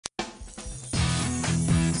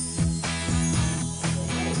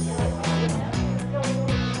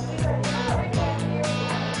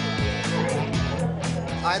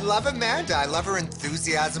I love Amanda. I love her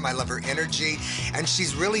enthusiasm. I love her energy. And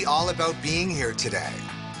she's really all about being here today.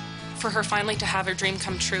 For her finally to have her dream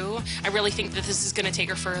come true, I really think that this is going to take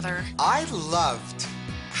her further. I loved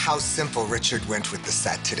how simple Richard went with the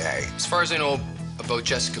set today. As far as I know about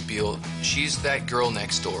Jessica Biel, she's that girl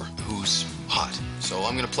next door who's hot. So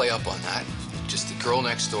I'm going to play up on that. Just the girl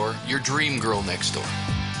next door, your dream girl next door.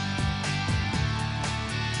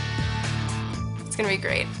 It's gonna be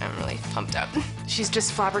great. I'm really pumped up. She's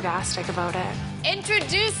just flabbergastic about it.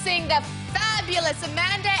 Introducing the fabulous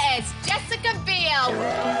Amanda as Jessica Biel.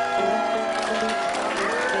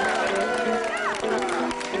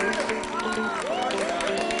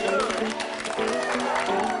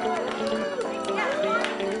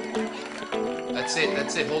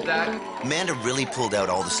 That's it, hold that. Amanda really pulled out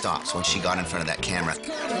all the stops when she got in front of that camera.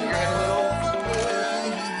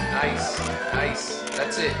 Nice,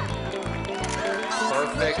 that's it.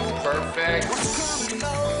 Perfect.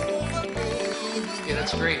 Okay,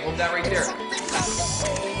 that's great. Hold that right there.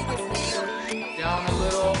 Down a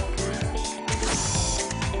little.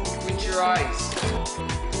 Squint your eyes.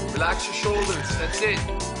 Relax your shoulders. That's it.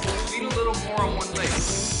 Lean a little more on one leg.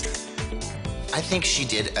 I think she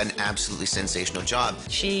did an absolutely sensational job.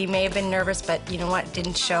 She may have been nervous, but you know what?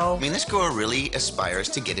 Didn't show. I mean, this girl really aspires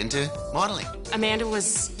to get into modeling. Amanda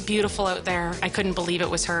was beautiful out there. I couldn't believe it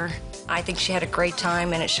was her. I think she had a great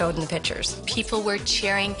time, and it showed in the pictures. People were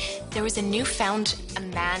cheering. There was a newfound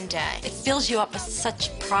Amanda. It fills you up with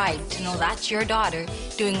such pride to know that's your daughter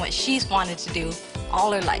doing what she's wanted to do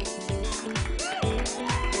all her life.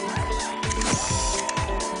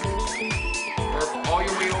 All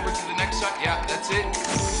your way over to the next side. Yeah, that's it.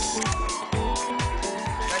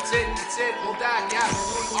 That's it. Hold that. Yeah,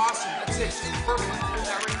 you're doing awesome. That's it. Perfect. Hold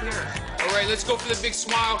that right there. All right, let's go for the big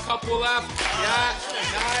smile. Couple left. Yeah,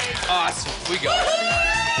 nice. Awesome. We got it.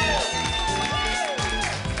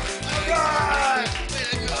 God! Way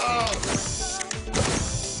to go.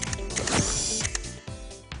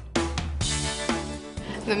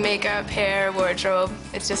 The makeup, hair, wardrobe,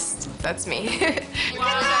 it's just, that's me.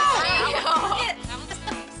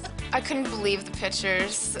 I couldn't believe the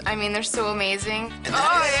pictures. I mean, they're so amazing. Oh,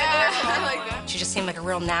 yeah. I like that. She just seemed like a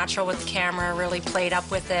real natural with the camera, really played up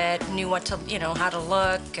with it, knew what to, how to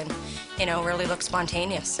look, and, really looked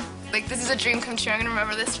spontaneous. Like, this is a dream come true. I'm gonna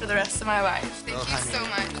remember this for the rest of my life. Thank you so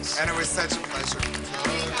much. And it was such a pleasure.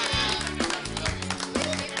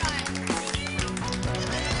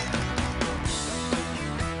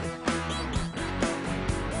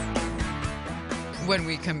 When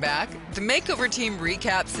we come back, the Makeover team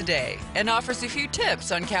recaps the day and offers a few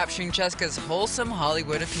tips on capturing Jessica's wholesome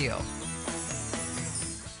Hollywood appeal.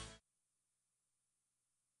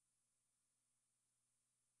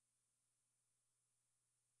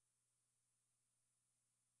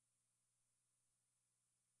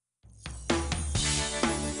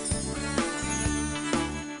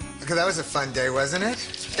 Okay, that was a fun day, wasn't it?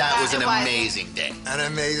 That was an amazing day. And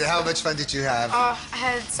amazing. How much fun did you have? Oh, I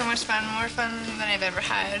had so much fun, more fun than I've ever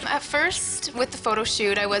had. At first, with the photo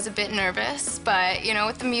shoot, I was a bit nervous, but,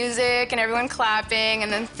 with the music and everyone clapping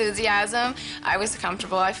and the enthusiasm, I was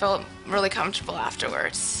comfortable. I felt really comfortable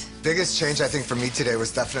afterwards. Biggest change, I think, for me today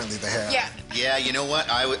was definitely the hair. Yeah. Yeah, you know what?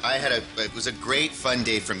 It was a great fun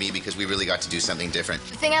day for me because we really got to do something different.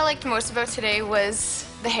 The thing I liked most about today was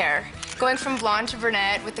the hair. Going from blonde to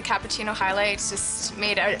brunette with the cappuccino highlights just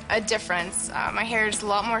made a difference. My hair is a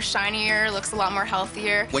lot more shinier, looks a lot more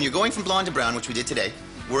healthier. When you're going from blonde to brown, which we did today,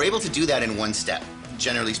 we're able to do that in one step,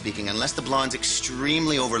 generally speaking, unless the blonde's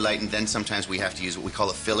extremely overlightened, then sometimes we have to use what we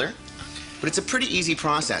call a filler. But it's a pretty easy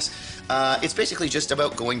process. It's basically just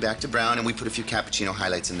about going back to brown, and we put a few cappuccino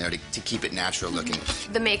highlights in there to keep it natural looking.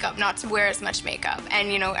 The makeup, not to wear as much makeup,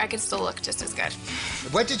 and I could still look just as good.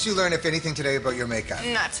 What did you learn, if anything, today about your makeup?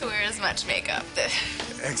 Not to wear as much makeup.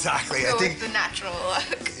 Exactly. Go I think with the natural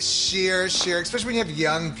look. Sheer, especially when you have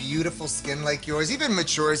young, beautiful skin like yours, even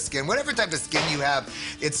mature skin, whatever type of skin you have,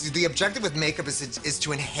 the objective with makeup is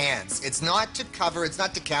to enhance. It's not to cover, it's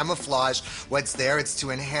not to camouflage what's there, it's to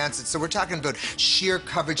enhance it. So we're talking about sheer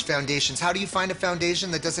coverage foundations. How do you find a foundation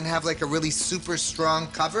that doesn't have like a really super strong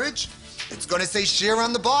coverage? It's going to say sheer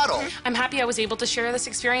on the bottle. I'm happy I was able to share this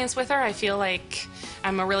experience with her. I feel like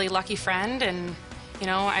I'm a really lucky friend, and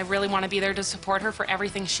I really want to be there to support her for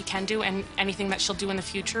everything she can do and anything that she'll do in the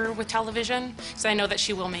future with television, so I know that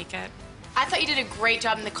she will make it. I thought you did a great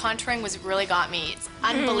job, and the contouring was really got me. It's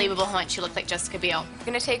unbelievable how much you look like Jessica Biel. I'm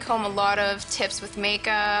gonna take home a lot of tips with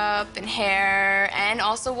makeup and hair and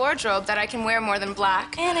also wardrobe that I can wear more than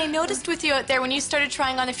black. And I noticed with you out there when you started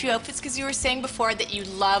trying on a few outfits, because you were saying before that you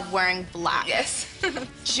love wearing black. Yes.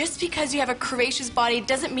 Just because you have a curvaceous body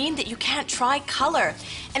doesn't mean that you can't try color.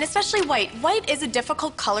 And especially white. White is a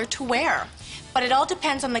difficult color to wear. But it all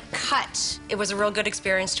depends on the cut. It was a real good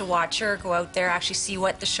experience to watch her go out there, actually see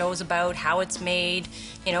what the show's about, how it's made,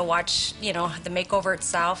 watch, the makeover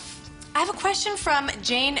itself. I have a question from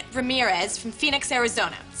Jane Ramirez from Phoenix,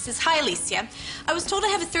 Arizona. It says, hi, Alicia. I was told I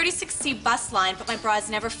have a 36C bust line, but my bras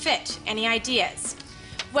never fit. Any ideas?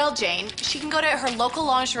 Well, Jane, she can go to her local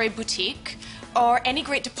lingerie boutique or any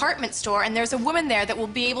great department store, and there's a woman there that will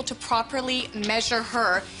be able to properly measure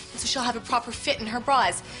her, so she'll have a proper fit in her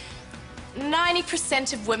bras.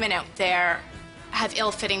 90% of women out there have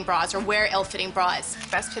ill-fitting bras or wear ill-fitting bras.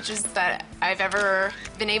 Best pictures that I've ever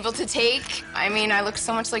been able to take. I mean, I looked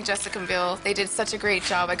so much like Jessica Biel. They did such a great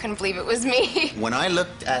job. I couldn't believe it was me. When I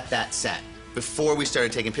looked at that set, before we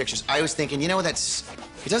started taking pictures, I was thinking, it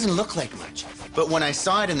doesn't look like much. But when I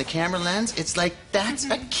saw it in the camera lens, it's like, that's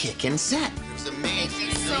a kickin' set. It was amazing.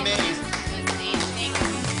 It was amazing.